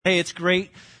Hey, it's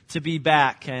great to be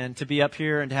back and to be up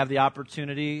here and to have the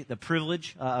opportunity, the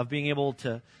privilege of being able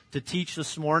to teach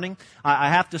this morning. I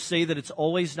have to say that it's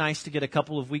always nice to get a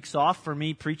couple of weeks off. For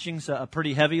me, preaching's a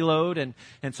pretty heavy load, and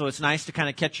so it's nice to kind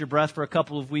of catch your breath for a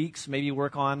couple of weeks, maybe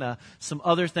work on some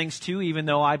other things too, even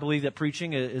though I believe that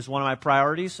preaching is one of my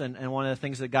priorities and one of the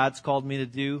things that God's called me to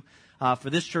do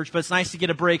for this church. But it's nice to get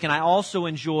a break, and I also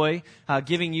enjoy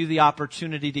giving you the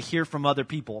opportunity to hear from other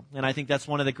people. And I think that's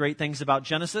one of the great things about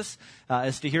Genesis,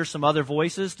 is to hear some other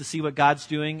voices, to see what God's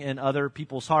doing in other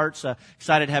people's hearts.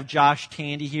 Excited to have Josh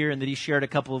Tandy here, and that he shared a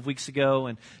couple of weeks ago,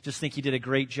 and just think he did a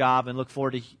great job, and look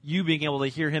forward to you being able to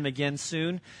hear him again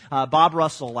soon. Bob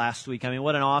Russell last week. I mean,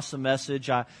 what an awesome message.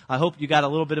 I hope you got a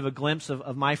little bit of a glimpse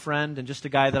of my friend, and just a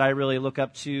guy that I really look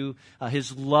up to,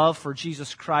 his love for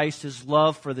Jesus Christ, his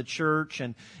love for the church,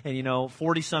 and you know,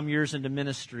 40-some years into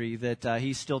ministry, that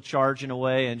he's still charging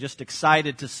away, and just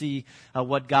excited to see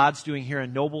what God's doing here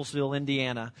in Noblesville,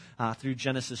 Indiana, through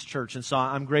Genesis Church. And so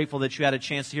I'm grateful that you had a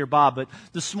chance to hear Bob. But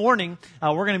this morning,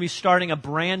 we're going to be starting a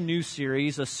brand new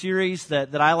series, a series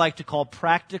that I like to call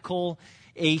Practical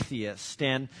Atheist.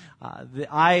 And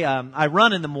I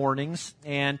run in the mornings,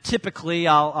 and typically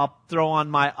I'll throw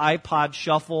on my iPod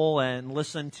Shuffle and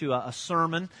listen to a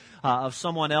sermon of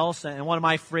someone else. And one of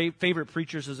my favorite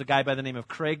preachers is a guy by the name of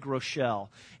Craig Groeschel.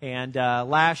 And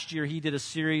last year he did a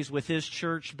series with his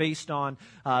church based on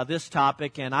this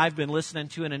topic, and I've been listening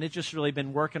to it, and it's just really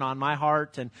been working on my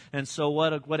heart. And so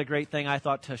what a great thing I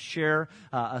thought to share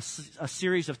a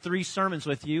series of 3 sermons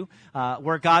with you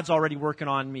where God's already working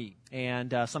on me.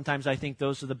 And sometimes I think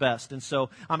those are the best. And so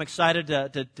I'm excited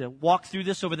to walk through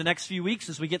this over the next few weeks.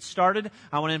 As we get started,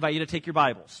 I want to invite you to take your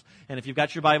Bibles. And if you've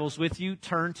got your Bibles with you,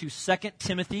 turn to 2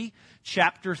 Timothy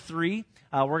chapter 3.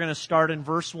 We're going to start in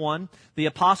verse 1. The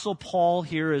Apostle Paul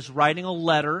here is writing a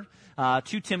letter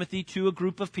to Timothy, to a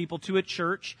group of people, to a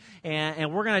church,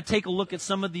 and we're going to take a look at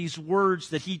some of these words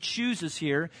that he chooses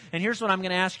here. And here's what I'm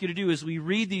going to ask you to do as we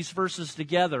read these verses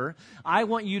together. I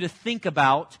want you to think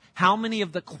about how many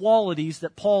of the qualities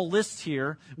that Paul lists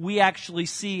here we actually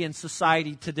see in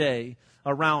society today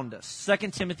around us. 2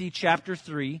 Timothy chapter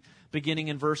 3, beginning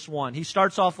in verse 1. He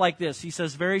starts off like this. He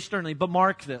says very sternly, but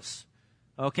mark this.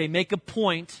 Okay, make a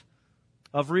point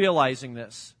of realizing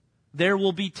this. There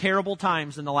will be terrible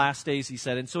times in the last days, he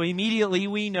said. And so immediately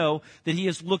we know that he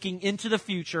is looking into the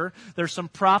future. There's some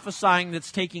prophesying that's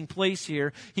taking place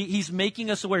here. He's making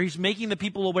us aware. He's making the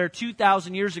people aware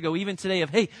 2,000 years ago, even today, of,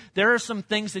 hey, there are some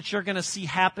things that you're going to see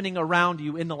happening around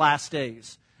you in the last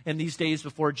days, in these days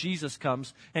before Jesus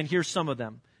comes. And here's some of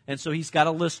them. And so he's got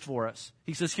a list for us.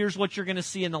 He says, here's what you're going to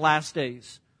see in the last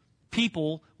days.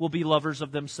 People will be lovers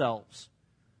of themselves.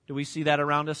 Do we see that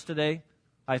around us today?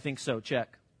 I think so.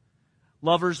 Check.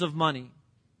 Lovers of money,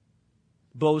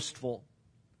 boastful,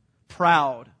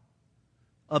 proud,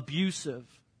 abusive,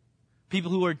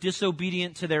 people who are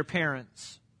disobedient to their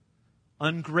parents,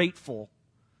 ungrateful,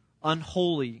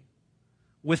 unholy,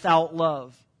 without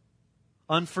love,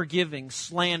 unforgiving,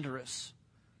 slanderous,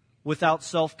 without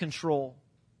self-control,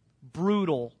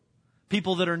 brutal,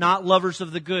 people that are not lovers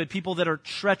of the good, people that are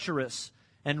treacherous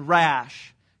and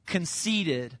rash,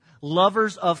 conceited,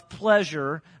 lovers of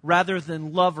pleasure rather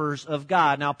than lovers of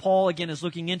God. Now, Paul, again, is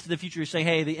looking into the future. He's saying,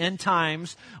 hey, the end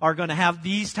times are going to have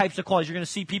these types of qualities. You're going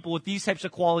to see people with these types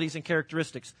of qualities and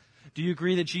characteristics. Do you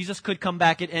agree that Jesus could come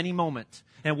back at any moment?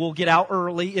 And we'll get out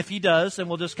early if he does, and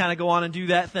we'll just kind of go on and do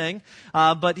that thing.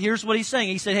 But here's what he's saying.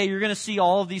 He said, hey, you're going to see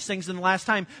all of these things in the last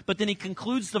time. But then he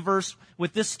concludes the verse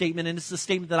with this statement, and it's the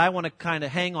statement that I want to kind of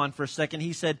hang on for a second.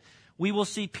 He said, we will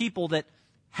see people that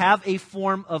have a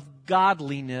form of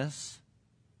godliness,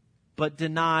 but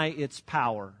deny its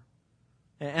power.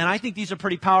 And I think these are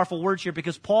pretty powerful words here,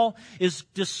 because Paul is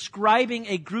describing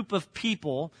a group of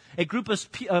people,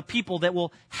 people that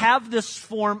will have this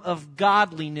form of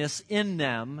godliness in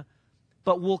them,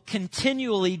 but will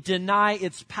continually deny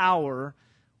its power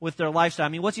with their lifestyle. I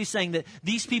mean, what's he saying? That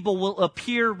these people will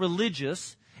appear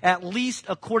religious, at least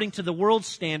according to the world's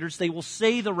standards. They will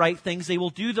say the right things, they will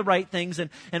do the right things,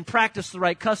 and practice the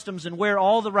right customs, and wear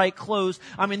all the right clothes.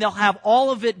 I mean, they'll have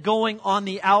all of it going on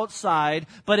the outside,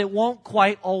 but it won't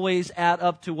quite always add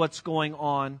up to what's going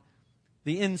on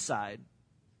the inside.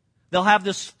 They'll have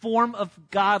this form of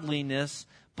godliness,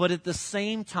 but at the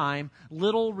same time,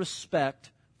 little respect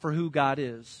for who God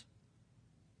is.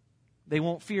 They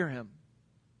won't fear him.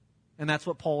 And that's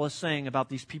what Paul is saying about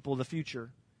these people of the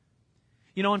future.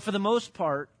 You know, and for the most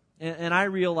part, and I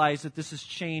realize that this is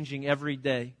changing every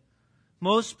day,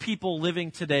 most people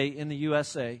living today in the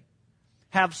USA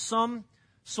have some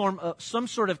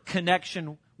sort of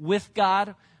connection with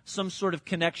God, some sort of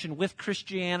connection with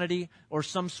Christianity or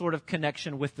some sort of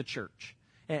connection with the church.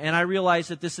 And I realize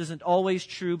that this isn't always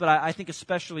true, but I think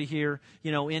especially here,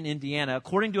 in Indiana.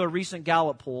 According to a recent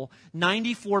Gallup poll,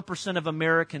 94% of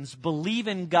Americans believe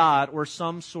in God or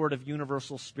some sort of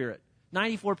universal spirit.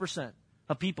 94%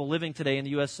 of people living today in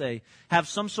the USA have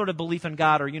some sort of belief in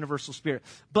God or universal spirit.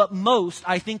 But most,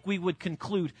 I think we would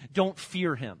conclude, don't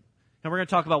fear Him. And we're going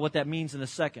to talk about what that means in a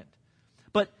second.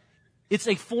 But it's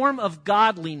a form of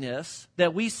godliness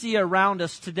that we see around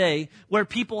us today where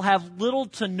people have little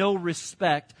to no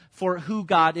respect for who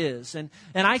God is. And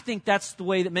I think that's the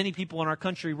way that many people in our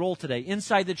country roll today,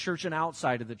 inside the church and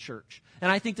outside of the church.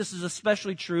 And I think this is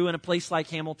especially true in a place like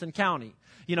Hamilton County.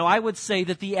 I would say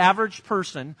that the average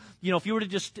person, if you were to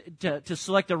just to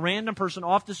select a random person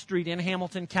off the street in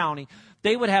Hamilton County,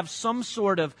 they would have some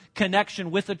sort of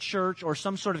connection with a church or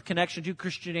some sort of connection to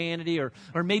Christianity or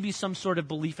maybe some sort of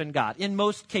belief in God. In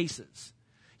most cases,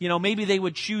 maybe they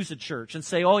would choose a church and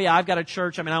say, oh yeah, I've got a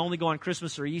church. I only go on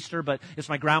Christmas or Easter, but it's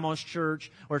my grandma's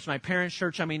church or it's my parents'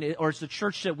 church. Or it's the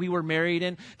church that we were married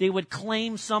in. They would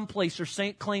claim some place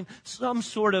or claim some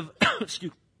sort of,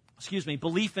 excuse me,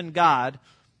 belief in God.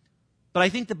 But I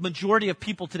think the majority of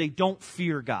people today don't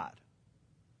fear God.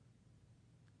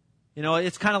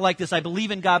 It's kind of like this. I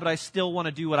believe in God, but I still want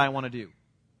to do what I want to do.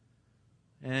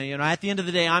 And, at the end of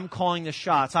the day, I'm calling the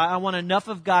shots. I want enough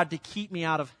of God to keep me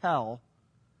out of hell,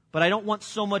 but I don't want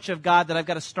so much of God that I've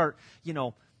got to start,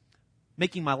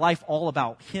 making my life all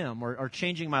about Him or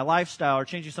changing my lifestyle or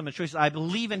changing some of the choices. I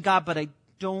believe in God, but I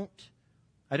don't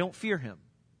fear Him.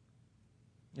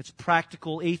 It's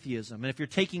practical atheism. And if you're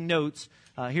taking notes,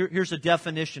 here's a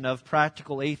definition of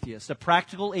practical atheist. A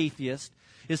practical atheist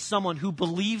is someone who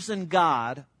believes in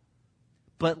God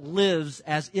but lives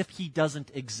as if He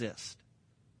doesn't exist.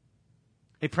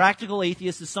 A practical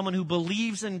atheist is someone who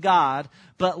believes in God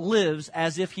but lives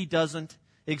as if He doesn't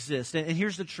exist. And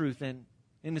here's the truth, and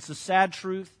it's a sad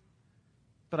truth,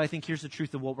 but I think here's the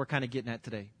truth of what we're kind of getting at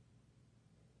today.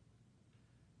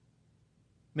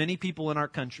 Many people in our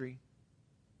country,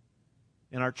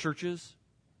 in our churches,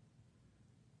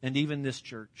 and even this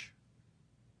church,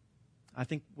 I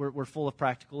think we're full of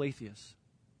practical atheists.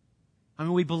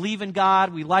 We believe in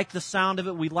God, we like the sound of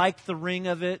it, we like the ring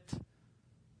of it,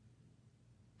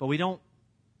 but we don't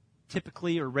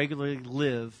typically or regularly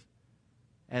live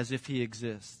as if He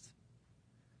exists.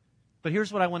 But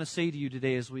here's what I want to say to you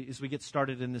today as we get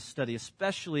started in this study,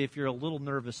 especially if you're a little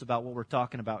nervous about what we're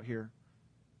talking about here.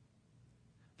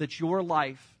 That your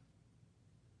life,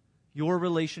 your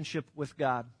relationship with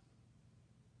God,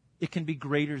 it can be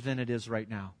greater than it is right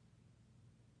now.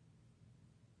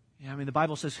 The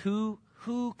Bible says, who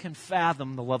can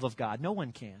fathom the love of God? No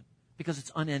one can, because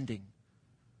it's unending.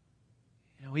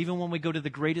 Even when we go to the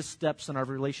greatest steps in our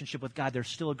relationship with God, there's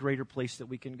still a greater place that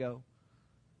we can go.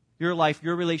 Your life,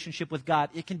 your relationship with God,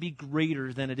 it can be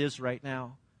greater than it is right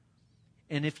now.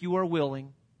 And if you are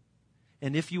willing,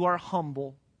 and if you are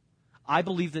humble, I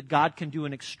believe that God can do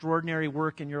an extraordinary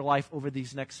work in your life over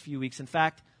these next few weeks. In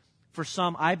fact, for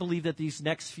some, I believe that these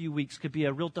next few weeks could be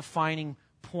a real defining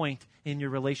point in your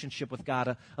relationship with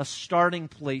God, a starting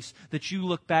place that you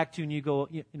look back to and you go,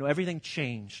 everything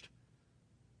changed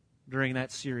during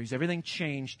that series. Everything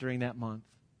changed during that month.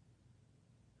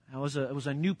 It was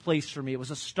a new place for me. It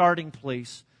was a starting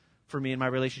place for me in my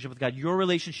relationship with God. Your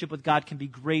relationship with God can be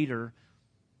greater.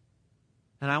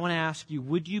 And I want to ask you,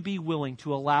 would you be willing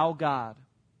to allow God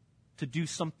to do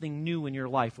something new in your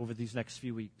life over these next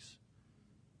few weeks?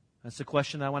 That's the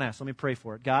question that I want to ask. Let me pray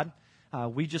for it. God,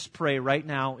 we just pray right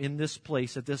now in this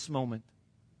place at this moment.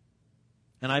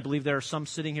 And I believe there are some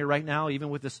sitting here right now, even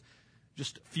with this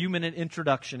just few-minute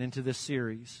introduction into this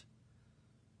series,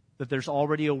 that there's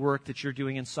already a work that you're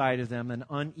doing inside of them, an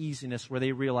uneasiness where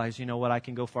they realize, I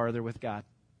can go farther with God.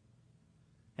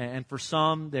 And for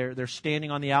some, they're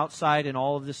standing on the outside and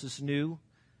all of this is new.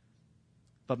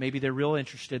 But maybe they're real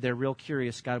interested, they're real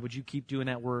curious. God, would you keep doing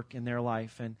that work in their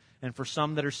life? And for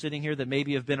some that are sitting here that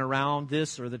maybe have been around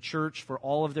this or the church for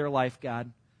all of their life,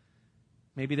 God,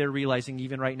 maybe they're realizing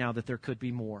even right now that there could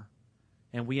be more.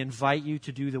 And we invite you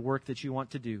to do the work that you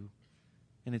want to do.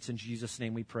 And it's in Jesus'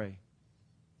 name we pray.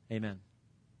 Amen.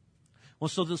 Well,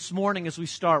 so this morning as we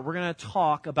start, we're going to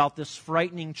talk about this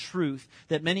frightening truth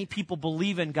that many people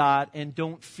believe in God and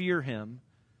don't fear Him.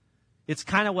 It's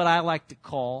kind of what I like to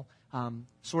call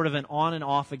sort of an on and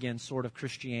off again sort of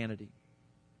Christianity.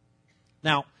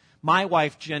 Now, my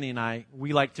wife Jenny and I,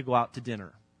 we like to go out to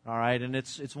dinner. All right, and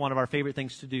it's one of our favorite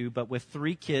things to do. But with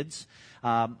 3 kids,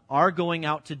 our going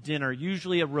out to dinner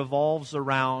usually it revolves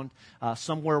around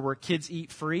somewhere where kids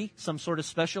eat free, some sort of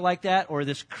special like that, or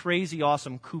this crazy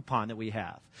awesome coupon that we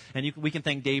have. And we can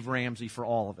thank Dave Ramsey for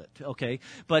all of it, okay?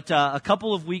 But a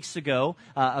couple of weeks ago,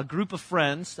 a group of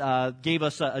friends gave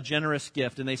us a generous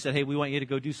gift, and they said, hey, we want you to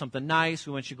go do something nice.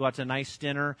 We want you to go out to a nice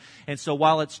dinner. And so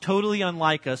while it's totally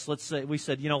unlike us, we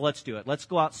said, let's do it. Let's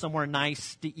go out somewhere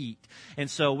nice to eat. And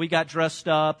so we got dressed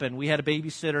up, and we had a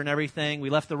babysitter and everything. We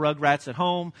left the Rugrats at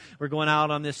home. We're going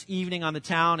out on this evening on the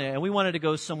town, and we wanted to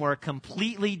go somewhere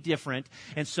completely different.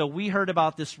 And so we heard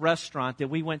about this restaurant that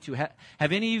we went to.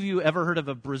 Have any of you ever heard of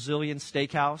a Brazilian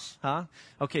steakhouse? Huh?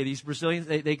 Okay, these Brazilians,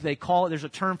 they call it, there's a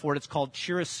term for it. It's called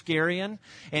churrascarian.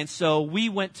 And so we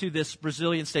went to this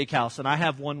Brazilian steakhouse, and I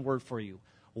have one word for you.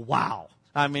 Wow.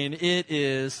 I mean, it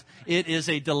is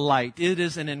a delight. It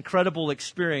is an incredible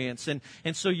experience. And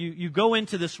so you go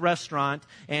into this restaurant,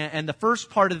 and the first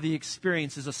part of the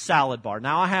experience is a salad bar.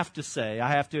 Now, I have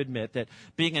to admit that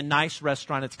being a nice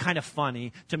restaurant, it's kind of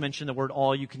funny to mention the word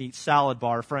all-you-can-eat salad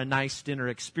bar for a nice dinner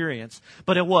experience.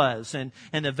 But it was. And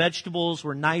the vegetables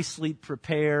were nicely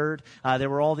prepared. There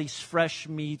were all these fresh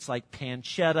meats like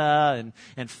pancetta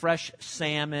and fresh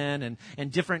salmon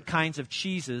and different kinds of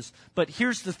cheeses. But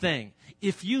here's the thing.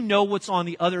 If you know what's on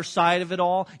the other side of it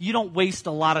all, you don't waste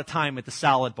a lot of time at the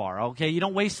salad bar, okay? You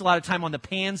don't waste a lot of time on the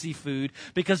pansy food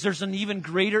because there's an even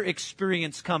greater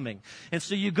experience coming. And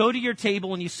so you go to your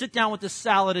table and you sit down with the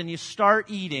salad and you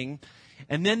start eating,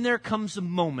 and then there comes a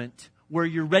moment where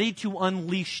you're ready to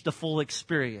unleash the full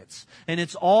experience. And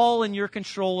it's all in your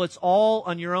control. It's all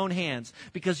on your own hands.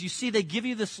 Because you see, they give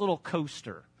you this little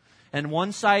coaster. And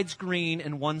one side's green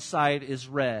and one side is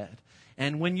red.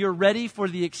 And when you're ready for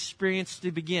the experience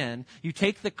to begin, you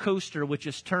take the coaster, which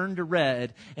is turned to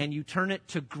red, and you turn it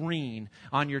to green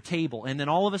on your table. And then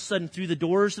all of a sudden, through the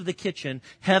doors of the kitchen,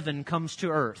 heaven comes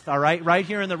to earth, all right? Right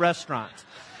here in the restaurant.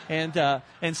 And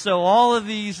so all of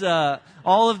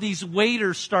these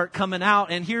waiters start coming out,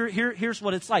 and here's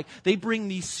what it's like. They bring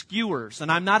these skewers,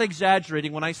 and I'm not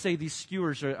exaggerating when I say these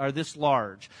skewers are this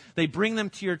large. They bring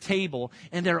them to your table,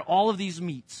 and there are all of these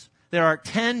meats. There are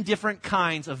 10 different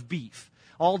kinds of beef,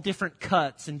 all different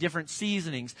cuts and different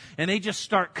seasonings, and they just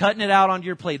start cutting it out onto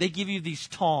your plate. They give you these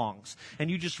tongs,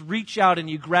 and you just reach out and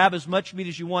you grab as much meat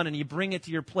as you want, and you bring it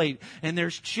to your plate, and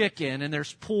there's chicken, and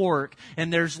there's pork,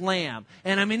 and there's lamb.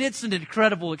 And I mean, it's an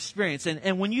incredible experience.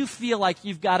 And when you feel like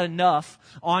you've got enough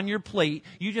on your plate,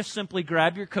 you just simply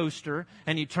grab your coaster,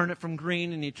 and you turn it from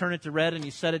green, and you turn it to red, and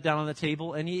you set it down on the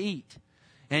table, and you eat.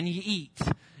 And you eat.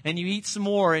 And you eat some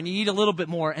more, and you eat a little bit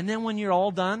more. And then when you're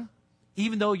all done,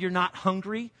 even though you're not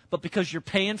hungry, but because you're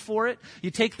paying for it,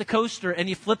 you take the coaster and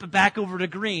you flip it back over to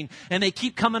green. And they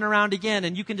keep coming around again,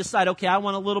 and you can decide, okay, I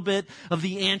want a little bit of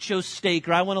the ancho steak,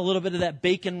 or I want a little bit of that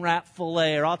bacon wrap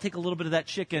filet, or I'll take a little bit of that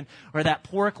chicken or that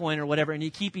pork loin or whatever, and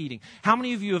you keep eating. How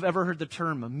many of you have ever heard the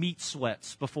term meat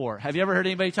sweats before? Have you ever heard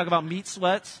anybody talk about meat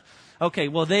sweats? Okay,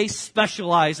 well, they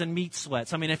specialize in meat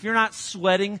sweats. I mean, if you're not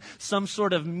sweating some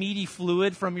sort of meaty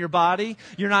fluid from your body,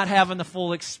 you're not having the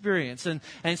full experience. And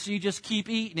so you just keep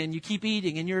eating, and you keep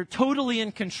eating, and you're totally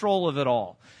in control of it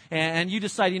all. And you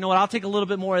decide, you know what, I'll take a little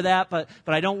bit more of that, but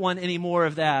I don't want any more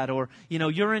of that. Or,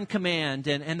 you're in command,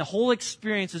 and the whole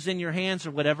experience is in your hands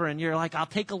or whatever, and you're like, I'll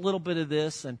take a little bit of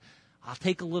this, and I'll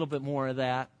take a little bit more of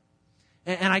that.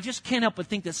 And I just can't help but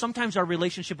think that sometimes our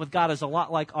relationship with God is a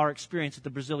lot like our experience at the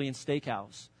Brazilian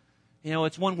steakhouse.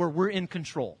 It's one where we're in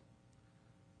control.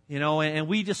 And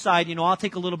we decide, I'll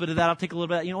take a little bit of that, I'll take a little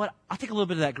bit of that. You know what? I'll take a little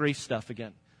bit of that grace stuff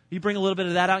again. You bring a little bit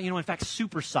of that out, in fact,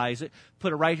 supersize it,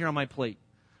 put it right here on my plate.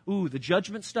 Ooh, the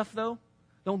judgment stuff, though?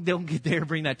 Don't get there and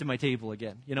bring that to my table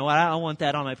again. I don't want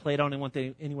that on my plate. I don't want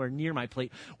that anywhere near my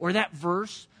plate. Or that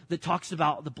verse that talks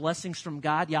about the blessings from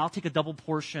God. Yeah, I'll take a double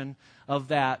portion of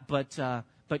that. But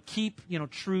keep,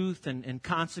 truth and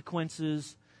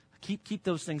consequences. Keep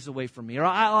those things away from me. Or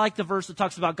I like the verse that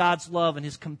talks about God's love and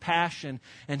His compassion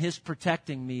and His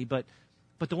protecting me. But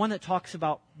the one that talks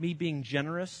about me being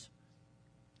generous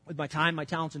with my time, my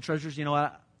talents, and treasures,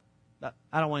 I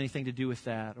don't want anything to do with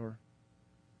that. Or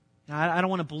I don't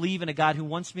want to believe in a God who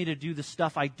wants me to do the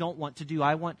stuff I don't want to do.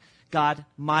 I want God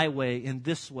my way, in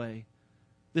this way.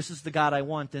 This is the God I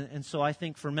want. And so I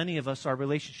think for many of us, our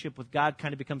relationship with God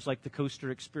kind of becomes like the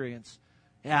coaster experience.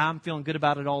 Yeah, I'm feeling good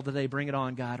about it all today. Bring it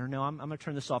on, God. Or no, I'm going to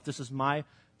turn this off. This is my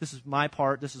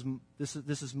part. This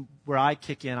is where I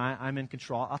kick in. I'm in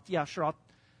control. I'll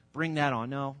bring that on.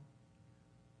 No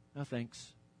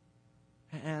thanks.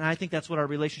 And I think that's what our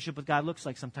relationship with God looks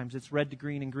like sometimes. It's red to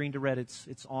green and green to red.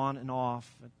 It's on and off.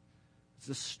 It's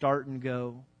a start and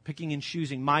go. picking and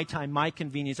choosing my time, my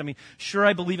convenience. I mean, sure,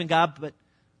 I believe in God,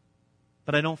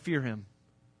 but I don't fear Him.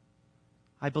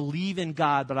 I believe in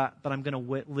God, but I'm going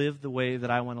to live the way that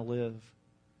I want to live.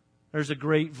 There's a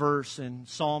great verse in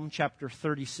Psalm chapter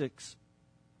 36,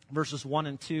 verses 1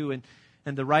 and 2,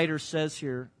 and the writer says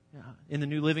here in the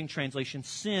New Living Translation,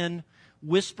 sin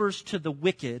whispers to the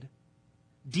wicked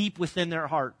deep within their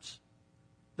hearts.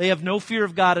 They have no fear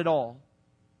of God at all.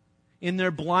 In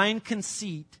their blind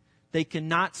conceit, they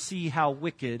cannot see how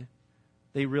wicked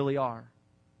they really are.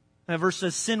 That verse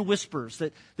says sin whispers,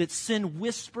 that sin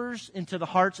whispers into the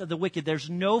hearts of the wicked. There's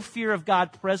no fear of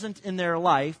God present in their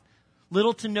life,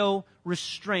 little to no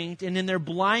restraint, and in their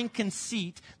blind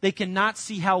conceit, they cannot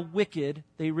see how wicked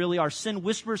they really are. Sin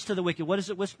whispers to the wicked. What does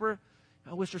it whisper?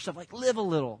 It whispers stuff like, live a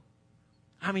little.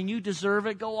 I mean, you deserve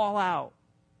it. Go all out.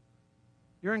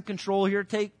 You're in control here.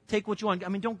 Take what you want. I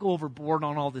mean, don't go overboard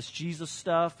on all this Jesus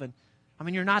stuff. And I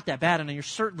mean, you're not that bad, and you're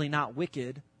certainly not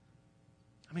wicked.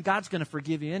 I mean, God's going to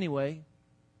forgive you anyway.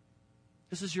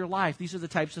 This is your life. These are the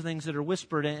types of things that are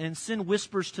whispered. And sin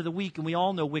whispers to the weak, and we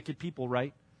all know wicked people,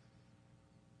 right?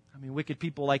 I mean, wicked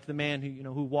people like the man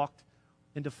who walked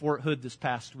into Fort Hood this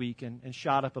past week and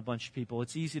shot up a bunch of people.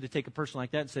 It's easy to take a person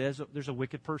like that and say, there's a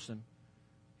wicked person.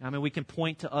 I mean, we can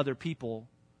point to other people.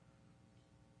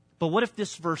 But what if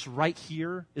this verse right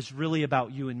here is really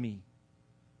about you and me?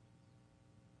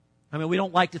 I mean, we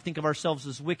don't like to think of ourselves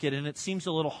as wicked, and it seems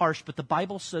a little harsh, but the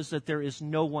Bible says that there is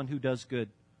no one who does good.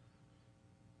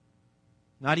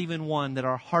 Not even one, that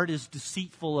our heart is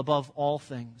deceitful above all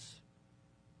things.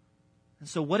 And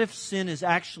so what if sin is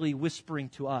actually whispering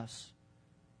to us?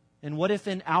 And what if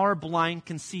in our blind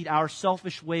conceit, our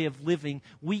selfish way of living,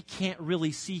 we can't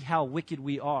really see how wicked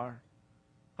we are?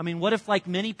 I mean, what if, like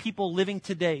many people living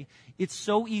today, it's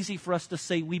so easy for us to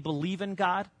say we believe in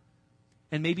God,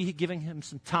 and maybe giving Him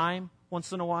some time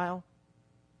once in a while.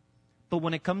 But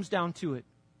when it comes down to it,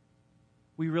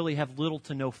 we really have little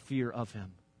to no fear of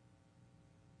Him.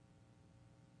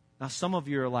 Now, some of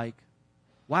you are like,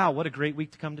 wow, what a great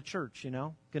week to come to church,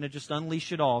 Going to just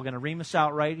unleash it all. Going to ream us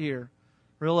out right here.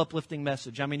 Real uplifting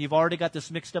message. I mean, you've already got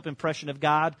this mixed up impression of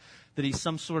God, that He's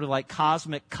some sort of like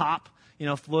cosmic cop,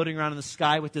 floating around in the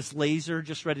sky with this laser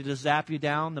just ready to zap you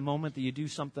down the moment that you do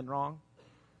something wrong.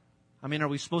 I mean, are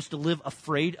we supposed to live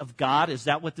afraid of God? Is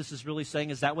that what this is really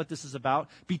saying? Is that what this is about?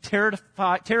 Be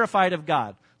terrified of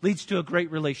God leads to a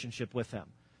great relationship with Him,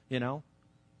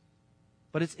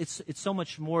 But it's so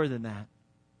much more than that.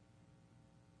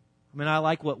 I mean, I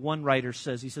like what one writer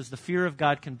says. He says, the fear of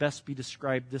God can best be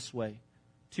described this way.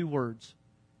 2 words.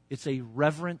 It's a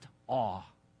reverent awe.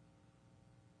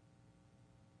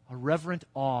 A reverent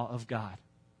awe of God.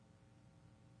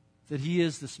 That He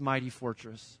is this mighty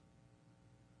fortress.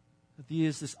 That He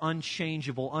is this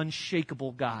unchangeable,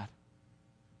 unshakable God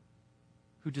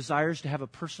who desires to have a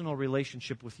personal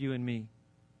relationship with you and me.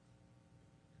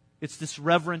 It's this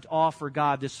reverent awe for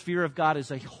God. This fear of God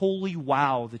is a holy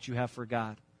wow that you have for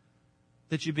God.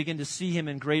 That you begin to see Him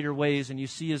in greater ways, and you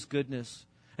see His goodness,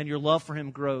 and your love for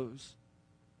Him grows.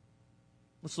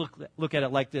 Let's look at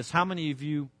it like this. How many of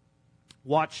you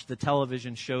watch the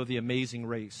television show The Amazing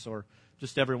Race, or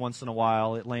just every once in a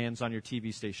while it lands on your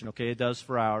TV station? Okay, it does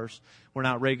for ours. We're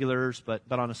not regulars, but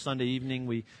on a Sunday evening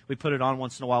we put it on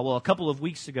once in a while. Well, a couple of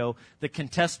weeks ago, the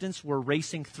contestants were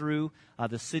racing through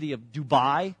the city of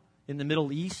Dubai in the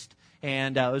Middle East,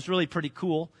 and it was really pretty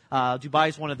cool. Dubai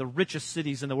is one of the richest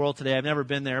cities in the world today. I've never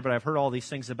been there, but I've heard all these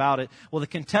things about it. Well, the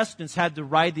contestants had to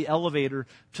ride the elevator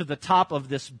to the top of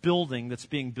this building that's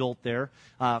being built there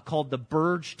called the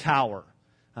Burj Tower.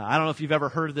 I don't know if you've ever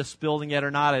heard of this building yet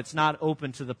or not. It's not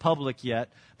open to the public yet,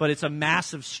 but it's a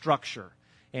massive structure.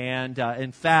 And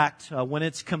in fact, when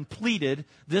it's completed,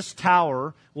 this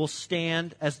tower will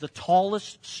stand as the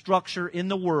tallest structure in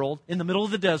the world in the middle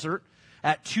of the desert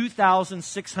at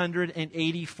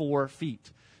 2,684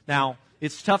 feet. Now,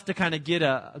 it's tough to kind of get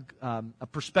a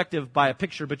perspective by a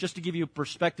picture, but just to give you a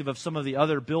perspective of some of the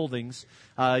other buildings,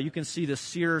 you can see the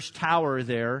Sears Tower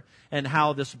there, and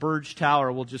how this Burj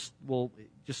Tower will just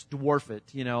dwarf it,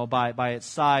 by its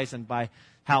size and by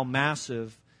how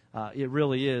massive it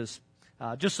really is.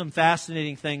 Just some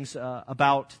fascinating things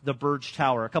about the Burj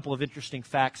Tower. A couple of interesting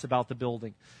facts about the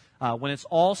building. When it's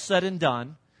all said and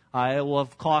done, it will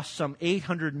have cost some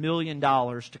 $800 million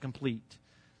to complete.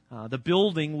 The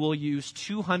building will use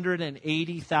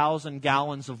 280,000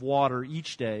 gallons of water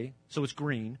each day, so it's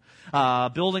green.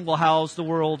 Building will house the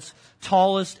world's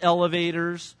tallest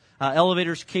elevators,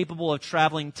 elevators capable of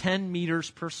traveling 10 meters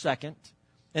per second.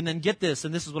 And then get this,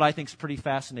 and this is what I think is pretty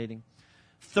fascinating.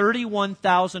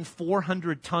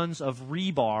 31,400 tons of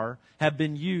rebar have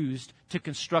been used to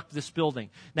construct this building.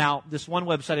 Now, this one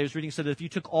website I was reading said that if you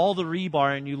took all the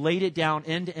rebar and you laid it down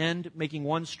end to end, making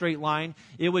one straight line,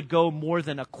 it would go more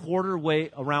than a quarter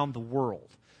way around the world.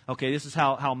 Okay, this is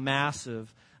how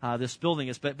massive this building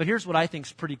is. But here's what I think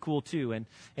is pretty cool too.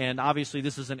 And obviously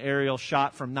this is an aerial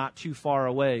shot from not too far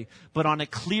away. But on a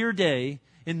clear day,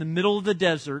 in the middle of the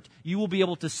desert, you will be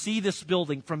able to see this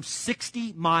building from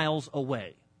 60 miles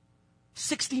away.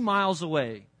 60 miles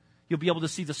away, you'll be able to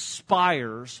see the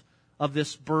spires of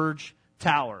this Burj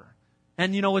Tower.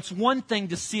 And you know, it's one thing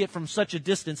to see it from such a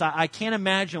distance. I can't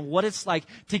imagine what it's like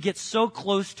to get so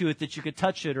close to it that you could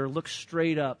touch it or look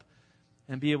straight up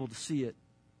and be able to see it.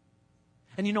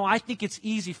 And you know, I think it's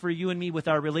easy for you and me with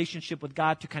our relationship with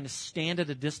God to kind of stand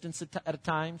at a distance at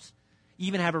times,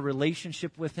 even have a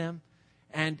relationship with Him.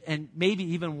 And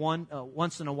maybe even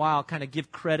once in a while kind of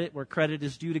give credit where credit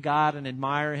is due to God and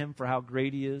admire Him for how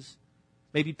great He is.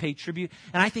 Maybe pay tribute.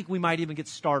 And I think we might even get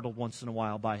startled once in a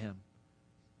while by Him.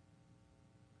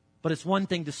 But it's one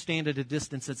thing to stand at a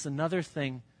distance. It's another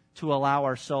thing to allow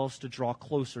ourselves to draw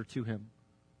closer to Him.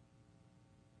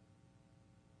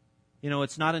 You know,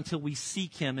 it's not until we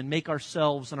seek Him and make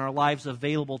ourselves and our lives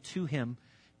available to Him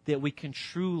that we can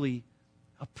truly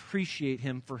appreciate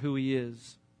Him for who He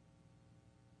is.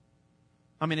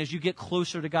 I mean, as you get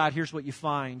closer to God, here's what you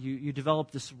find. You develop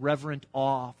this reverent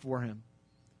awe for Him.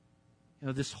 You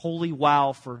know, this holy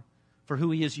wow for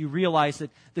who He is. You realize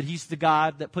that He's the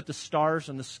God that put the stars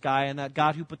in the sky, and that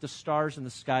God who put the stars in the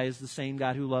sky is the same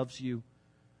God who loves you.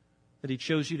 That He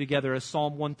chose you together, as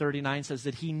Psalm 139 says,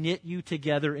 that He knit you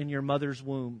together in your mother's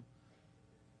womb.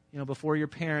 You know, before your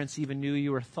parents even knew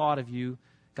you or thought of you,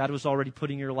 God was already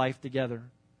putting your life together.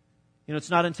 You know,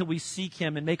 it's not until we seek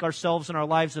Him and make ourselves and our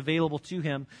lives available to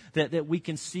Him that we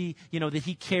can see, you know, that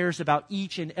He cares about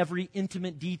each and every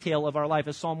intimate detail of our life.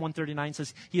 As Psalm 139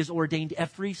 says, He has ordained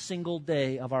every single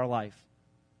day of our life.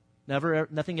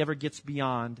 Nothing ever gets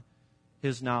beyond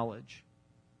His knowledge.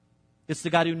 It's the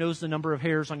God who knows the number of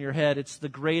hairs on your head. It's the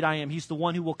great I Am. He's the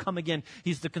one who will come again.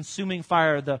 He's the consuming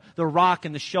fire, the rock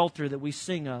and the shelter that we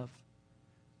sing of.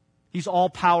 He's all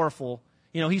powerful.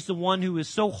 You know, He's the one who is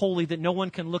so holy that no one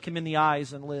can look Him in the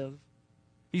eyes and live.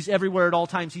 He's everywhere at all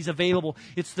times. He's available.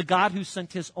 It's the God who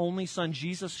sent His only Son,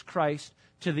 Jesus Christ,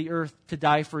 to the earth to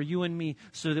die for you and me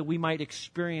so that we might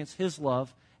experience His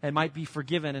love and might be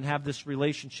forgiven and have this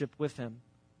relationship with Him.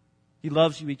 He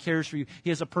loves you. He cares for you. He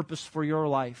has a purpose for your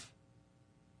life.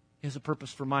 He has a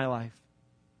purpose for my life.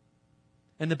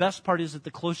 And the best part is that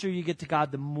the closer you get to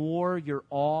God, the more your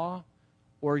awe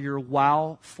or your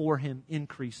wow for Him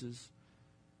increases.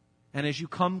 And as you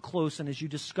come close and as you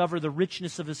discover the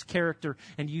richness of His character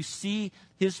and you see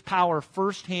His power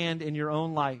firsthand in your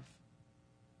own life,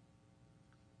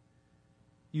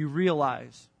 you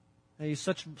realize that He's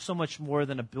so much more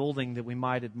than a building that we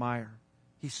might admire.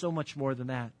 He's so much more than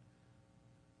that.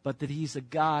 But that He's a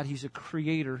God, He's a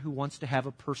creator who wants to have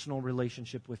a personal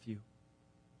relationship with you.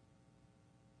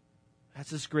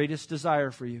 That's His greatest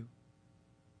desire for you.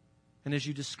 And as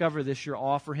you discover this, your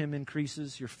awe for Him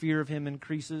increases, your fear of Him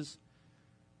increases,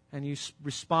 and you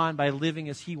respond by living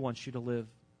as He wants you to live.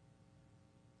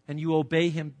 And you obey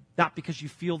Him not because you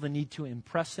feel the need to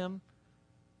impress Him,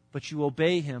 but you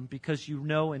obey Him because you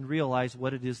know and realize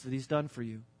what it is that He's done for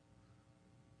you.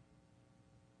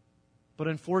 But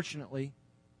unfortunately,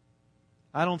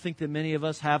 I don't think that many of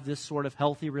us have this sort of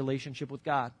healthy relationship with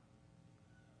God.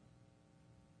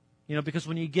 You know, because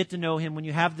when you get to know Him, when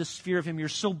you have this fear of Him, you're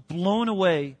so blown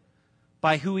away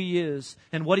by who He is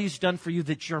and what He's done for you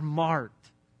that you're marked.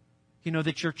 You know,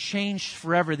 that you're changed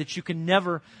forever, that you can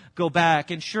never go back.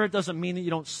 And sure, it doesn't mean that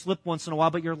you don't slip once in a while,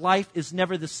 but your life is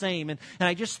never the same. And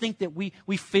I just think that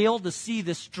we fail to see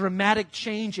this dramatic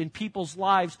change in people's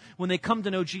lives when they come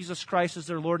to know Jesus Christ as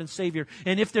their Lord and Savior.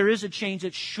 And if there is a change,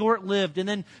 it's short-lived. And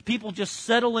then people just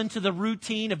settle into the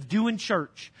routine of doing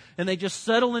church. And they just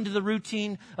settle into the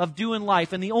routine of doing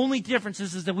life. And the only difference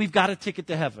is that we've got a ticket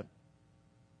to heaven.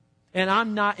 And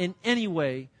I'm not in any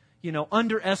way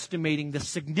underestimating the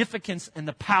significance and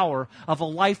the power of a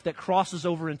life that crosses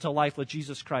over into life with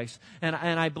Jesus Christ. And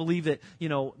I believe that,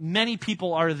 many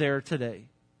people are there today.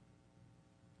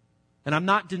 And I'm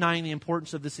not denying the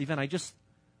importance of this event. I just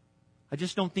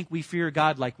don't think we fear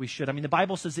God like we should. I mean, the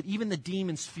Bible says that even the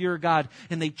demons fear God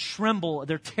and they tremble.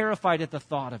 They're terrified at the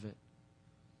thought of it.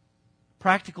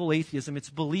 Practical atheism,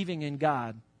 it's believing in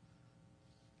God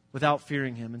without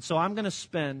fearing Him. And so I'm going to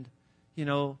spend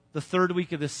the third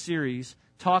week of this series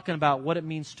talking about what it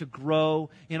means to grow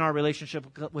in our relationship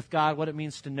with God, what it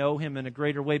means to know Him in a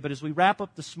greater way. But as we wrap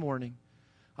up this morning,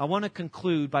 I want to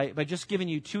conclude by just giving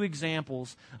you two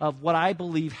examples of what I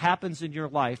believe happens in your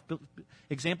life,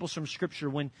 examples from Scripture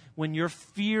when your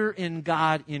fear in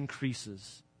God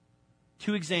increases.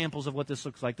 Two examples of what this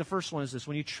looks like. The first one is this: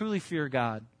 when you truly fear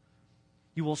God,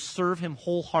 you will serve Him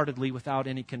wholeheartedly without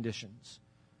any conditions.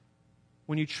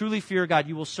 When you truly fear God,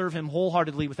 you will serve Him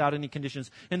wholeheartedly without any conditions.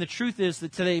 And the truth is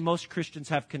that today most Christians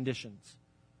have conditions.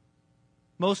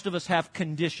 Most of us have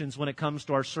conditions when it comes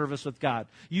to our service with God.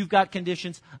 You've got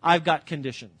conditions. I've got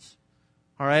conditions.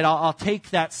 All right, I'll take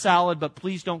that salad, but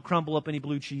please don't crumble up any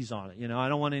blue cheese on it. You know, I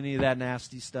don't want any of that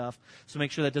nasty stuff. So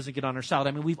make sure that doesn't get on our salad.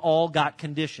 I mean, we've all got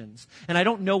conditions. And I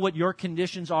don't know what your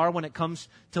conditions are when it comes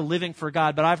to living for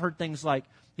God, but I've heard things like,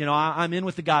 you know, I'm in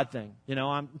with the God thing. You know,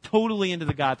 I'm totally into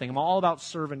the God thing. I'm all about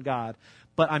serving God,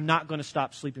 but I'm not going to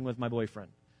stop sleeping with my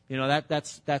boyfriend. You know,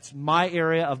 that's my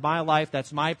area of my life.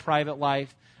 That's my private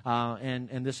life.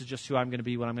 And this is just who I'm going to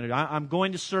be, what I'm going to do. I'm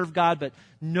going to serve God, but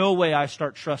no way I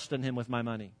start trusting Him with my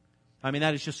money. I mean,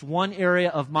 that is just one area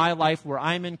of my life where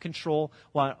I'm in control,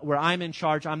 where I'm in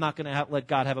charge. I'm not going to let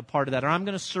God have a part of that. Or I'm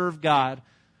going to serve God,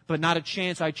 but not a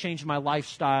chance I change my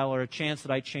lifestyle or a chance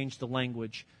that I change the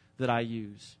language that I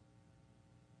use.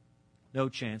 No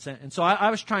chance. And so I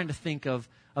was trying to think of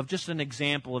just an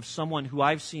example of someone who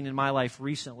I've seen in my life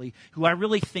recently who I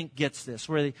really think gets this,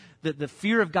 where the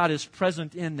fear of God is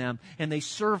present in them and they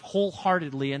serve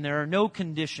wholeheartedly and there are no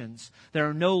conditions, there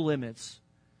are no limits.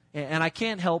 And I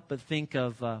can't help but think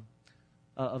of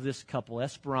this couple,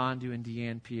 Esperandu and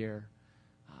Deanne Pierre.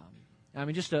 I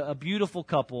mean, just a beautiful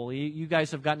couple. You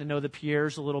guys have gotten to know the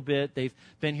Pierres a little bit. They've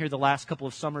been here the last couple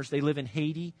of summers. They live in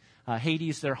Haiti. Haiti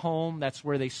is their home. That's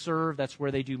where they serve. That's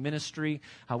where they do ministry.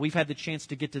 We've had the chance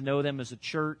to get to know them as a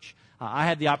church. I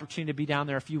had the opportunity to be down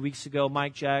there a few weeks ago.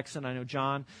 Mike Jackson, I know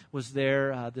John was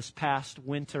there this past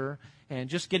winter, and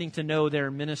just getting to know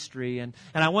their ministry. And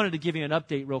I wanted to give you an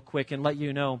update real quick and let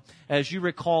you know, as you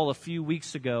recall a few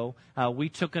weeks ago, we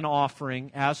took an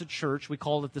offering as a church. We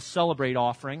called it the Celebrate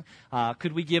offering.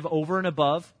 Could we give over and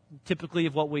above, typically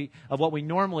of what we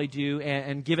normally do,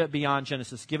 and give it beyond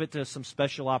Genesis, give it to some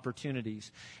special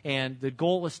opportunities. And the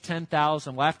goal is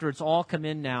 $10,000. Well, after it's all come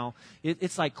in now,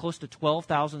 it's like close to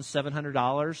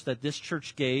 $12,700 that this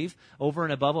church gave over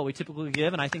and above what we typically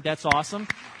give, and I think that's awesome.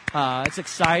 It's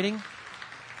exciting.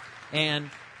 And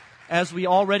as we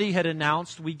already had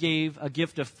announced, we gave a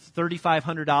gift of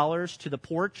 $3,500 to The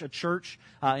Porch, a church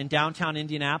in downtown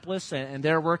Indianapolis, and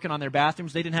they're working on their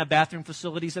bathrooms. They didn't have bathroom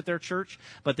facilities at their church,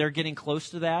 but they're getting close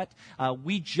to that.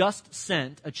 We just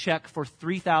sent a check for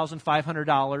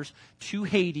 $3,500 to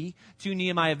Haiti, to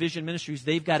Nehemiah Vision Ministries.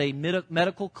 They've got a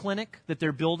medical clinic that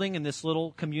they're building in this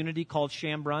little community called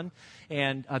Chambrun,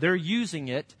 and they're using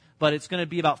it, but it's going to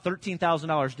be about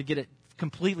 $13,000 to get it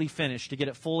completely finished, to get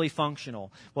it fully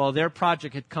functional. Well, their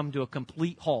project had come to a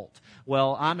complete halt.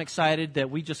 Well, I'm excited that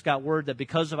we just got word that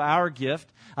because of our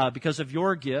gift, because of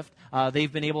your gift,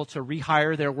 they've been able to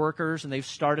rehire their workers, and they've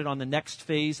started on the next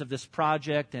phase of this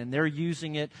project, and they're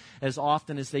using it as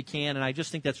often as they can, and I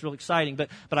just think that's really exciting. But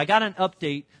I got an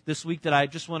update this week that I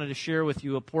just wanted to share with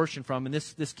you a portion from, and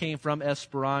this came from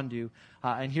Esperandu,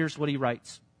 and here's what he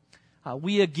writes.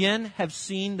 We again have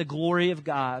seen the glory of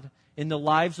God in the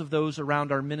lives of those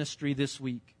around our ministry this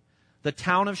week. The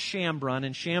town of Chambrun,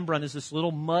 and Chambrun is this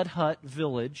little mud hut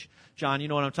village. John, you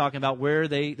know what I'm talking about, where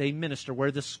they minister,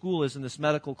 where this school is and this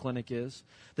medical clinic is.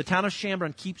 The town of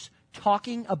Chambrun keeps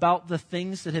talking about the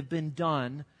things that have been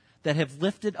done that have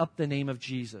lifted up the name of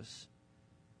Jesus.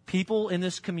 People in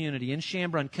this community, in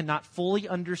Chambrun, cannot fully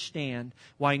understand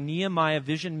why Nehemiah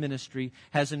Vision Ministry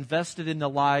has invested in the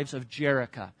lives of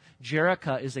Jerica.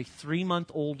 Jerica is a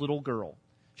 3-month-old little girl.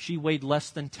 She weighed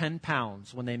less than 10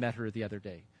 pounds when they met her the other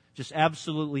day. Just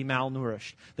absolutely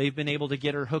malnourished. They've been able to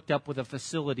get her hooked up with a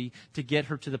facility to get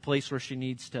her to the place where she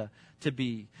needs to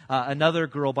be. Another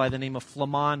girl by the name of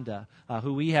Flamonda,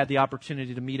 who we had the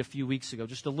opportunity to meet a few weeks ago,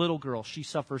 just a little girl. She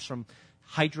suffers from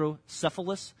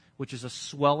hydrocephalus, which is a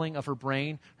swelling of her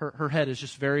brain. Her head is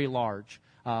just very large.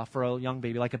 For a young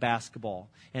baby, like a basketball.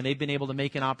 And they've been able to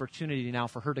make an opportunity now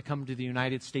for her to come to the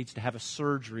United States to have a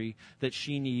surgery that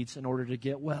she needs in order to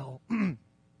get well. And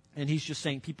he's just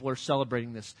saying people are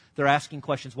celebrating this. They're asking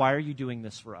questions. Why are you doing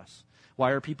this for us?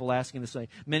 Why are people asking this?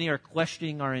 Many are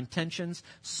questioning our intentions.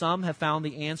 Some have found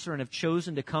the answer and have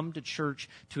chosen to come to church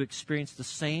to experience the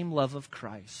same love of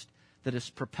Christ that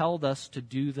has propelled us to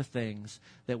do the things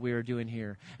that we are doing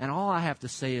here. And all I have to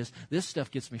say is this stuff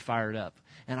gets me fired up.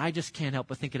 And I just can't help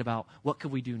but thinking about what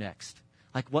could we do next?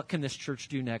 Like, what can this church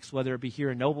do next, whether it be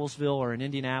here in Noblesville or in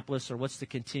Indianapolis, or what's the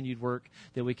continued work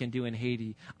that we can do in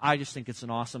Haiti? I just think it's an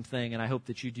awesome thing, and I hope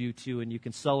that you do too, and you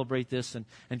can celebrate this and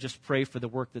just pray for the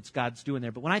work that God's doing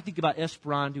there. But when I think about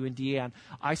Esperanto and Deanne,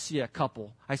 I see a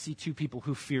couple. I see two people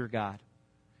who fear God,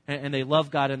 and they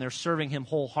love God, and they're serving Him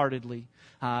wholeheartedly.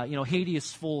 Haiti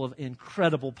is full of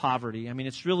incredible poverty. I mean,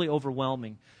 it's really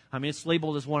overwhelming. I mean, it's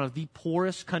labeled as one of the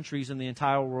poorest countries in the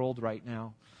entire world right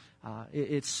now.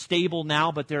 It's stable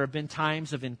now, but there have been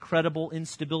times of incredible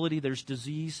instability. There's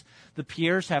disease. The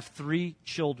Pierres have 3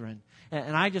 children.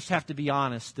 And I just have to be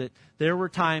honest that there were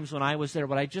times when I was there,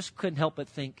 but I just couldn't help but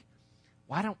think,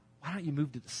 why don't you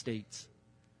move to the States?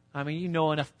 I mean, you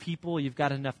know enough people. You've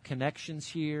got enough connections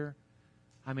here.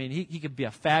 I mean, he could be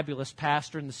a fabulous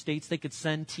pastor in the States. They could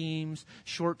send teams,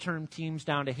 short-term teams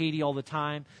down to Haiti all the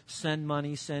time, send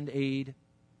money, send aid.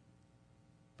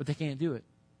 But they can't do it,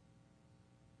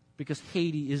 because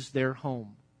Haiti is their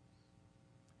home.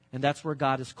 And that's where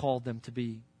God has called them to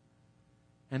be.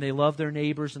 And they love their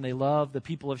neighbors, and they love the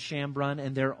people of Chambrun,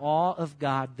 and their awe of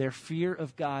God, their fear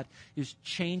of God is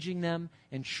changing them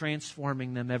and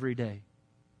transforming them every day.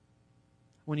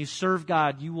 When you serve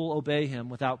God, you will obey Him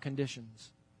without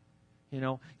conditions.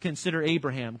 Consider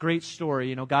Abraham. Great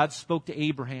story. God spoke to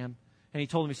Abraham, and He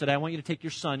told him, He said, I want you to take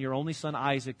your son, your only son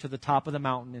Isaac, to the top of the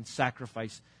mountain and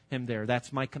sacrifice him there.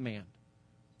 That's my command.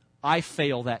 I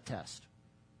fail that test.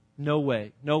 No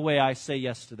way. No way I say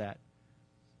yes to that.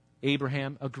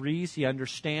 Abraham agrees. He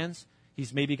understands.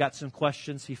 He's maybe got some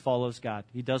questions. He follows God.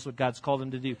 He does what God's called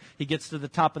him to do. He gets to the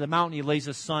top of the mountain. He lays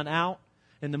his son out.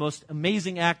 In the most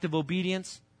amazing act of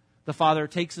obedience, the father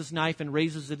takes his knife and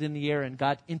raises it in the air, and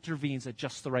God intervenes at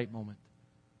just the right moment.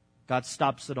 God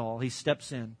stops it all. He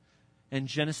steps in. In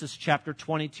Genesis chapter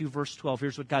 22, verse 12,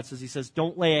 here's what God says. He says,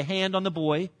 don't lay a hand on the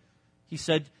boy. He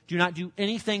said, do not do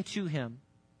anything to him.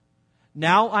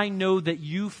 Now I know that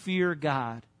you fear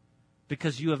God,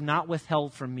 because you have not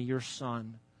withheld from me your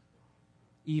son,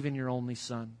 even your only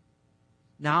son.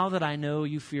 Now that I know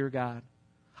you fear God.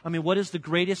 I mean, what is the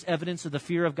greatest evidence of the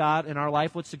fear of God in our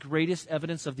life? What's the greatest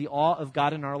evidence of the awe of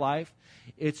God in our life?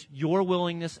 It's your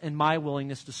willingness and my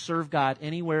willingness to serve God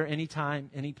anywhere, anytime,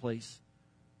 any place.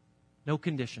 No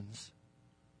conditions.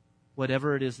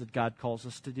 Whatever it is that God calls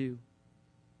us to do.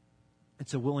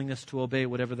 It's a willingness to obey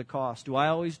whatever the cost. Do I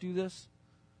always do this?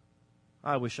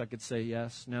 I wish I could say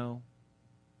yes, no.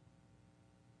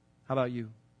 How about you?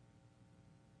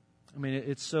 I mean,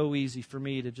 it's so easy for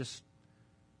me to just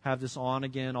have this on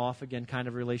again, off again kind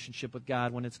of relationship with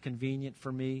God when it's convenient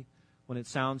for me, when it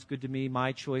sounds good to me,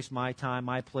 my choice, my time,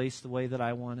 my place, the way that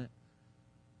I want it.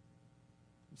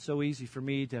 It's so easy for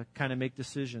me to kind of make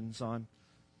decisions on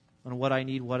what I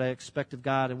need, what I expect of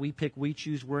God. And we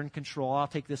choose, we're in control. I'll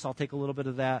take this, I'll take a little bit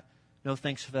of that. No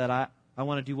thanks for that. I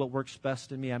want to do what works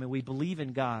best in me. I mean, we believe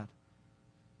in God.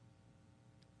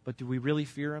 But do we really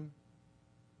fear Him?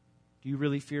 Do you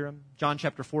really fear Him? John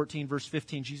chapter 14, verse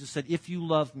 15, Jesus said, if you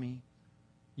love me,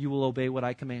 you will obey what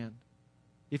I command.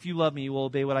 If you love me, you will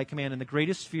obey what I command. And the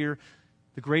greatest fear,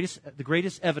 the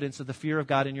greatest evidence of the fear of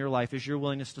God in your life is your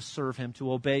willingness to serve Him,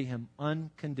 to obey Him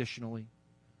unconditionally.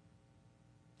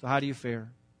 So how do you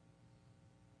fare?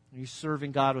 Are you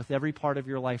serving God with every part of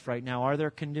your life right now? Are there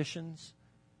conditions?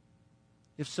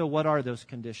 If so, what are those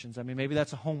conditions? I mean, maybe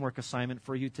that's a homework assignment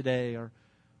for you today, or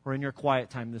in your quiet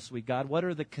time this week. God, what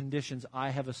are the conditions I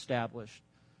have established?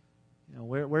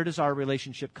 Where does our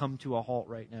relationship come to a halt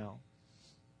right now?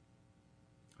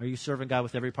 Are you serving God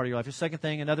with every part of your life? The second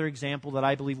thing, another example that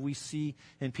I believe we see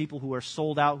in people who are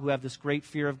sold out, who have this great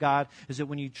fear of God, is that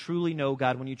when you truly know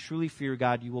God, when you truly fear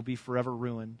God, you will be forever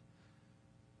ruined.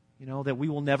 That we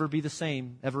will never be the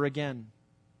same ever again.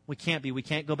 We can't be. We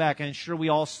can't go back. And sure, we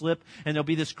all slip, and there'll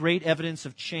be this great evidence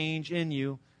of change in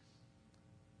you.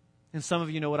 And some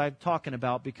of you know what I'm talking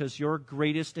about, because your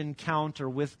greatest encounter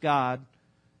with God,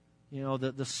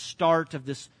 the start of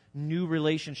this new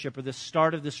relationship, or the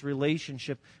start of this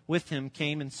relationship with Him,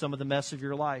 came in some of the mess of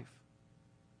your life.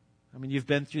 I mean, you've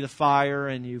been through the fire,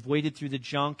 and you've waded through the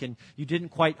junk, and you didn't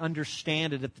quite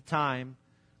understand it at the time,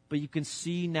 but you can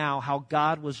see now how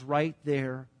God was right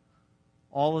there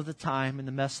all of the time in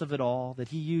the mess of it all, that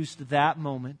He used that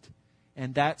moment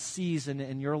and that season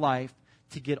in your life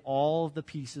to get all of the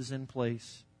pieces in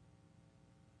place.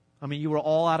 I mean, you were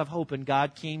all out of hope, and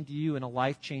God came to you in a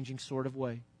life-changing sort of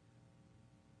way.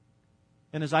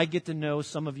 And as I get to know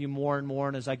some of you more and more,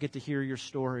 and as I get to hear your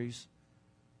stories,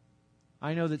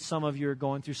 I know that some of you are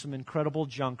going through some incredible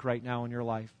junk right now in your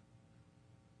life.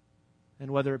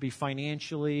 And whether it be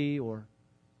financially, or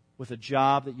with a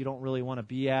job that you don't really want to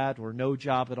be at, or no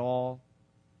job at all,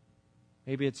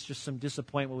 Maybe it's just some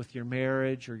disappointment with your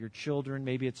marriage or your children.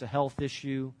 Maybe it's a health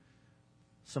issue,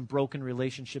 some broken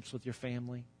relationships with your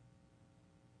family.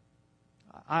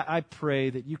 I pray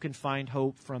that you can find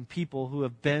hope from people who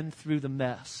have been through the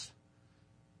mess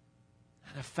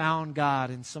and have found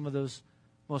God in some of those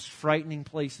most frightening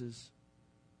places.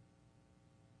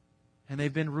 And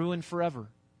they've been ruined forever.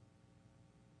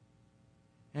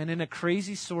 And in a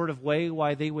crazy sort of way,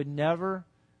 why they would never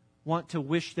want to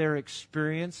wish their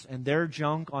experience and their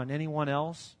junk on anyone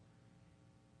else.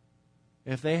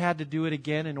 If they had to do it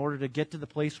again in order to get to the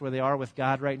place where they are with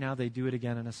God right now, they'd do it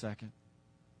again in a second.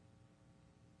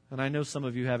 And I know some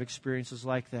of you have experiences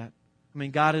like that. I mean,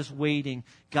 God is waiting.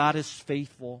 God is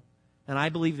faithful. And I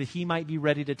believe that He might be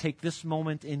ready to take this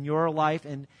moment in your life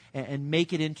and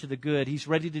make it into the good. He's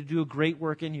ready to do a great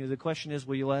work in you. The question is,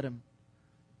 will you let Him?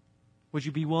 Would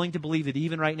you be willing to believe that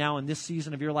even right now in this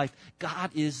season of your life,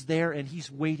 God is there and He's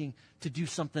waiting to do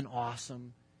something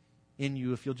awesome in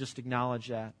you if you'll just acknowledge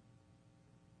that?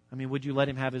 I mean, would you let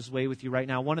Him have His way with you right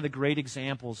now? One of the great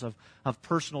examples of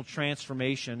personal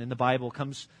transformation in the Bible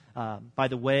comes by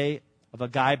the way of a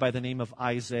guy by the name of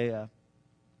Isaiah.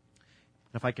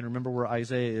 If I can remember where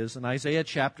Isaiah is. In Isaiah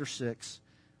chapter 6,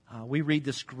 we read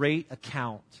this great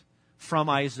account from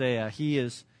Isaiah. He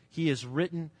is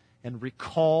written and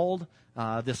recalled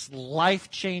this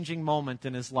life-changing moment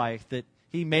in his life that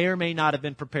he may or may not have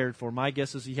been prepared for. My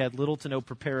guess is he had little to no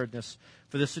preparedness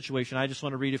for this situation. I just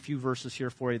want to read a few verses here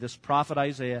for you. This prophet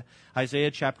Isaiah,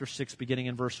 Isaiah chapter 6, beginning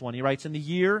in verse 1. He writes, "In the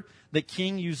year that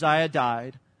King Uzziah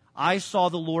died, I saw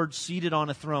the Lord seated on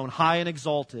a throne, high and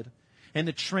exalted, and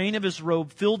the train of His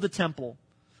robe filled the temple.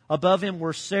 Above Him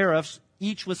were seraphs,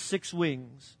 each with 6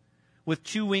 wings. With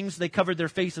 2 wings they covered their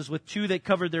faces, with 2 they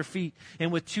covered their feet,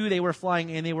 and with 2 they were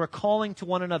flying, and they were calling to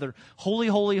one another, 'Holy,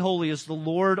 holy, holy is the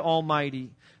Lord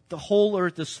Almighty. The whole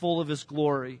earth is full of His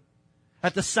glory.'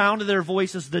 At the sound of their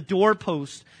voices, the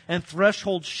doorpost and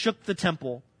threshold shook the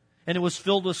temple, and it was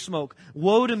filled with smoke.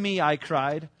 'Woe to me,' I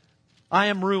cried. 'I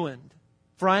am ruined,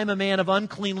 for I am a man of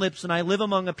unclean lips, and I live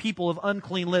among a people of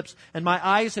unclean lips, and my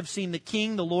eyes have seen the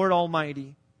King, the Lord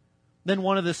Almighty.' Then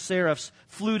one of the seraphs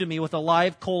flew to me with a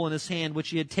live coal in his hand, which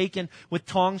he had taken with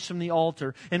tongs from the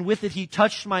altar. And with it he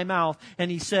touched my mouth, and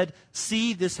he said,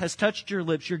 'See, this has touched your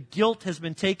lips. Your guilt has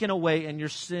been taken away, and your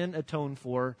sin atoned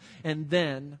for.' And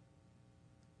then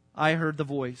I heard the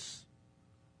voice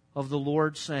of the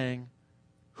Lord saying,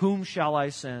 'Whom shall I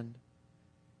send?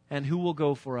 And who will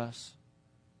go for us?'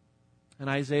 And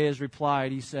Isaiah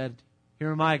replied, he said,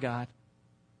 'Here am I, God.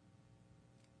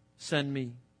 Send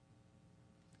me.'"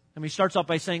 And he starts off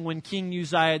by saying, when King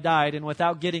Uzziah died, and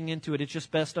without getting into it, it's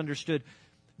just best understood,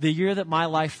 the year that my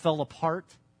life fell apart,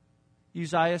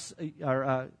 Isaiah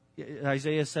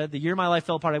said, the year my life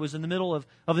fell apart, I was in the middle of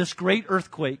this great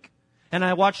earthquake, and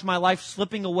I watched my life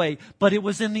slipping away, but it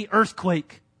was in the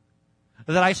earthquake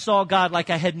that I saw God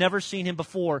like I had never seen Him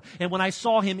before. And when I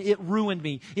saw Him, it ruined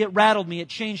me. It rattled me. It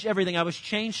changed everything. I was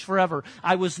changed forever.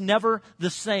 I was never the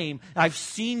same. I've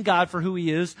seen God for who He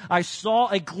is. I saw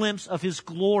a glimpse of His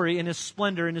glory and His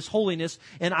splendor and His holiness,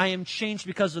 and I am changed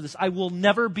because of this. I will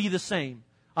never be the same,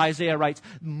 Isaiah writes.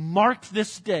 Marked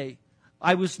this day.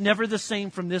 I was never the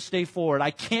same from this day forward. I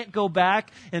can't go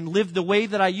back and live the way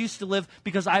that I used to live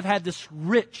because I've had this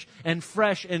rich and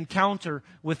fresh encounter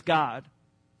with God.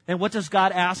 And what does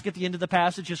God ask at the end of the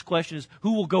passage? His question is,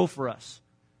 who will go for us?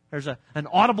 There's an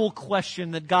audible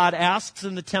question that God asks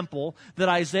in the temple that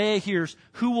Isaiah hears,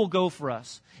 who will go for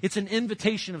us? It's an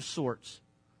invitation of sorts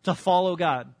to follow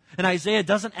God. And Isaiah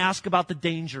doesn't ask about the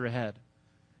danger ahead.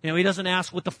 He doesn't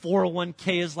ask what the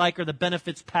 401k is like or the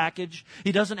benefits package.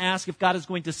 He doesn't ask if God is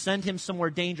going to send him somewhere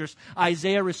dangerous.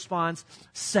 Isaiah responds,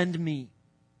 "Send me.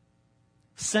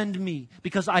 Send me,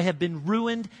 because I have been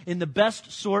ruined in the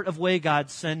best sort of way,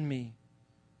 God, send me.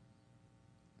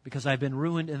 Because I've been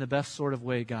ruined in the best sort of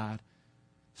way, God,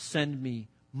 send me.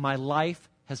 My life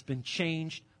has been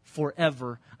changed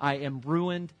forever. I am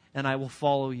ruined, and I will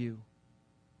follow you."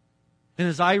 And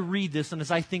as I read this, and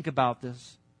as I think about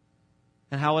this,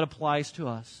 and how it applies to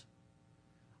us,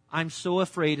 I'm so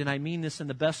afraid, and I mean this in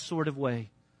the best sort of way,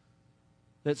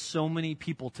 that so many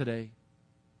people today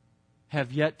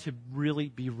have yet to really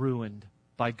be ruined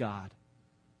by God.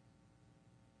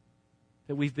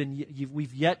 That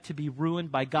we've yet to be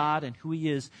ruined by God and who He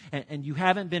is. And you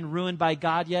haven't been ruined by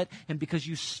God yet, and because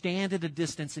you stand at a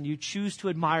distance and you choose to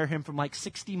admire Him from like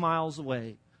 60 miles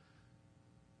away,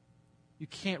 you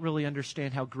can't really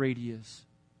understand how great He is.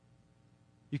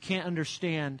 You can't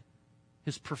understand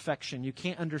His perfection. You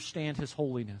can't understand His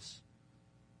holiness.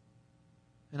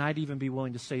 And I'd even be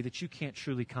willing to say that you can't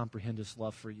truly comprehend His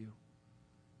love for you.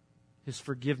 His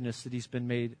forgiveness that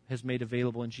has made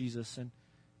available in Jesus.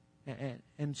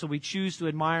 And so we choose to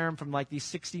admire Him from like these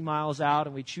 60 miles out,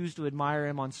 and we choose to admire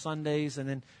Him on Sundays, and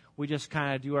then we just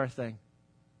kind of do our thing.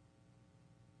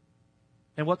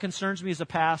 And what concerns me as a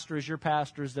pastor, as your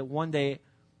pastor, is that one day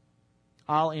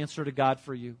I'll answer to God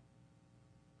for you.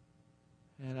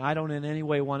 And I don't in any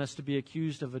way want us to be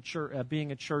accused of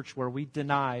being a church where we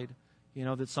denied,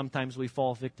 that sometimes we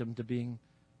fall victim to being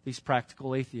these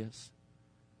practical atheists.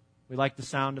 We like the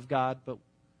sound of God, but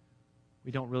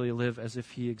we don't really live as if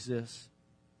He exists.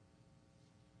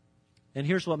 And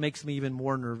here's what makes me even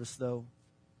more nervous, though.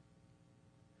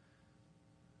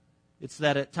 It's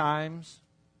that at times,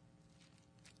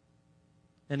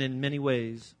 and in many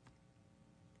ways,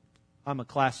 I'm a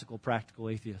classical practical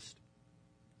atheist.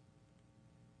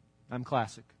 I'm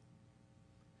classic.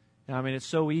 It's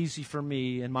so easy for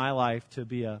me in my life to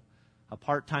be a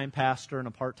part-time pastor and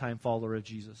a part-time follower of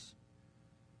Jesus.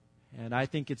 And I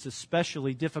think it's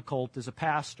especially difficult as a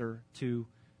pastor to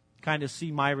kind of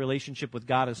see my relationship with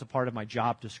God as a part of my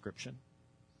job description.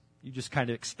 You just kind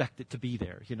of expect it to be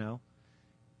there,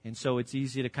 And so it's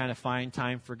easy to kind of find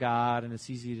time for God, and it's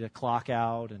easy to clock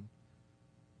out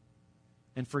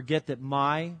and forget that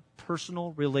my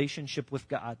personal relationship with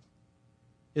God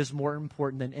is more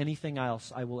important than anything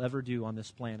else I will ever do on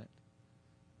this planet.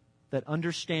 That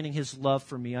understanding His love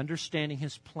for me, understanding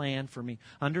His plan for me,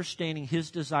 understanding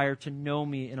His desire to know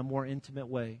me in a more intimate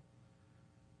way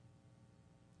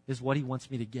is what He wants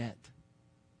me to get.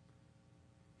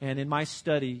 And in my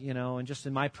study, and just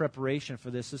in my preparation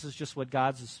for this is just what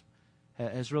God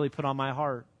has really put on my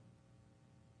heart.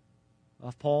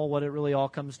 Paul, what it really all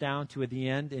comes down to at the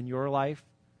end in your life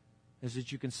is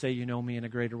that you can say you know me in a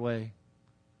greater way.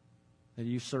 That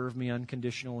you serve me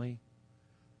unconditionally.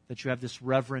 That you have this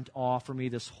reverent awe for me,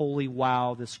 this holy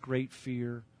wow, this great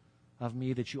fear of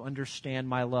me. That you understand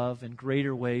my love in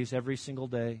greater ways every single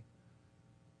day.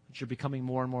 That you're becoming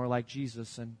more and more like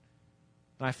Jesus. And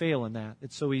I fail in that.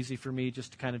 It's so easy for me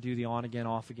just to kind of do the on again,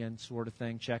 off again sort of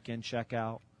thing. Check in, check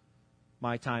out.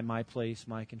 My time, my place,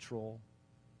 my control.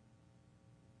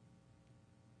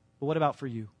 But what about for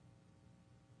you?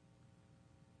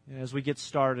 As we get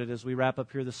started, as we wrap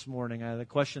up here this morning, the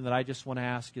question that I just want to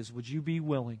ask is, would you be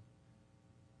willing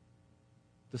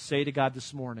to say to God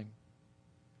this morning,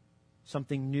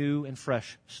 something new and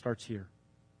fresh starts here?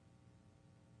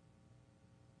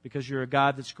 Because you're a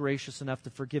God that's gracious enough to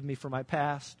forgive me for my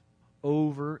past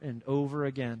over and over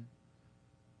again.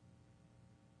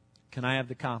 Can I have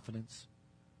the confidence?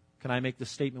 Can I make this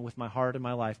statement with my heart and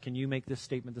my life? Can you make this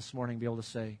statement this morning, be able to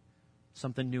say,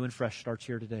 something new and fresh starts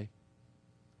here today?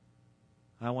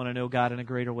 I want to know God in a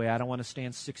greater way. I don't want to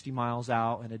stand 60 miles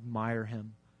out and admire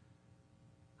Him.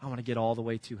 I want to get all the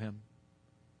way to Him.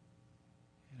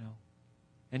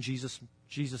 And Jesus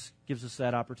gives us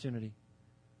that opportunity.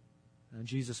 And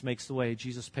Jesus makes the way.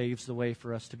 Jesus paves the way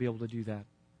for us to be able to do that.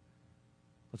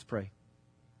 Let's pray.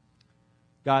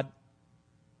 God,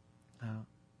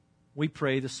 we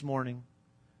pray this morning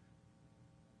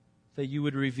that You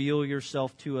would reveal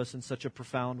Yourself to us in such a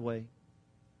profound way.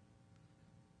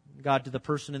 God, to the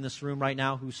person in this room right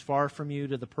now who's far from You,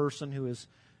 to the person who has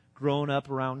grown up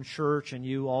around church and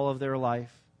You all of their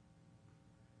life,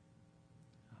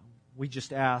 we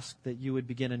just ask that You would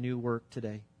begin a new work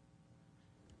today.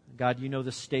 God, You know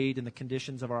the state and the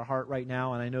conditions of our heart right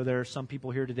now, and I know there are some people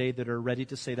here today that are ready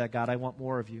to say that, God, I want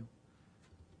more of You.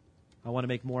 I want to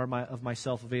make more of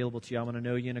myself available to You. I want to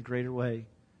know You in a greater way.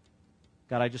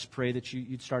 God, I just pray that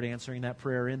You'd start answering that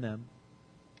prayer in them.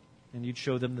 And You'd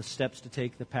show them the steps to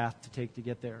take, the path to take to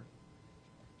get there.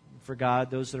 For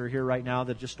God, those that are here right now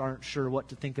that just aren't sure what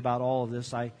to think about all of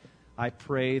this, I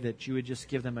pray that You would just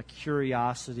give them a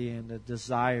curiosity and a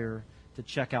desire to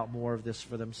check out more of this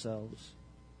for themselves.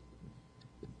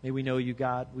 May we know You,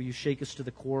 God. Will You shake us to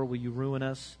the core? Will You ruin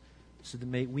us so that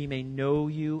we may know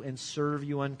You and serve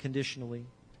You unconditionally?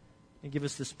 And give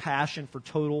us this passion for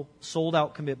total,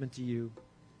 sold-out commitment to You.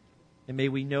 And may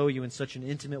we know You in such an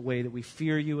intimate way that we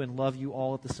fear You and love You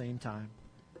all at the same time.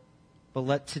 But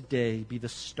let today be the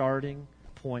starting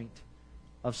point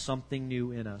of something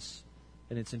new in us.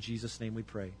 And it's in Jesus' name we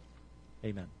pray.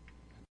 Amen.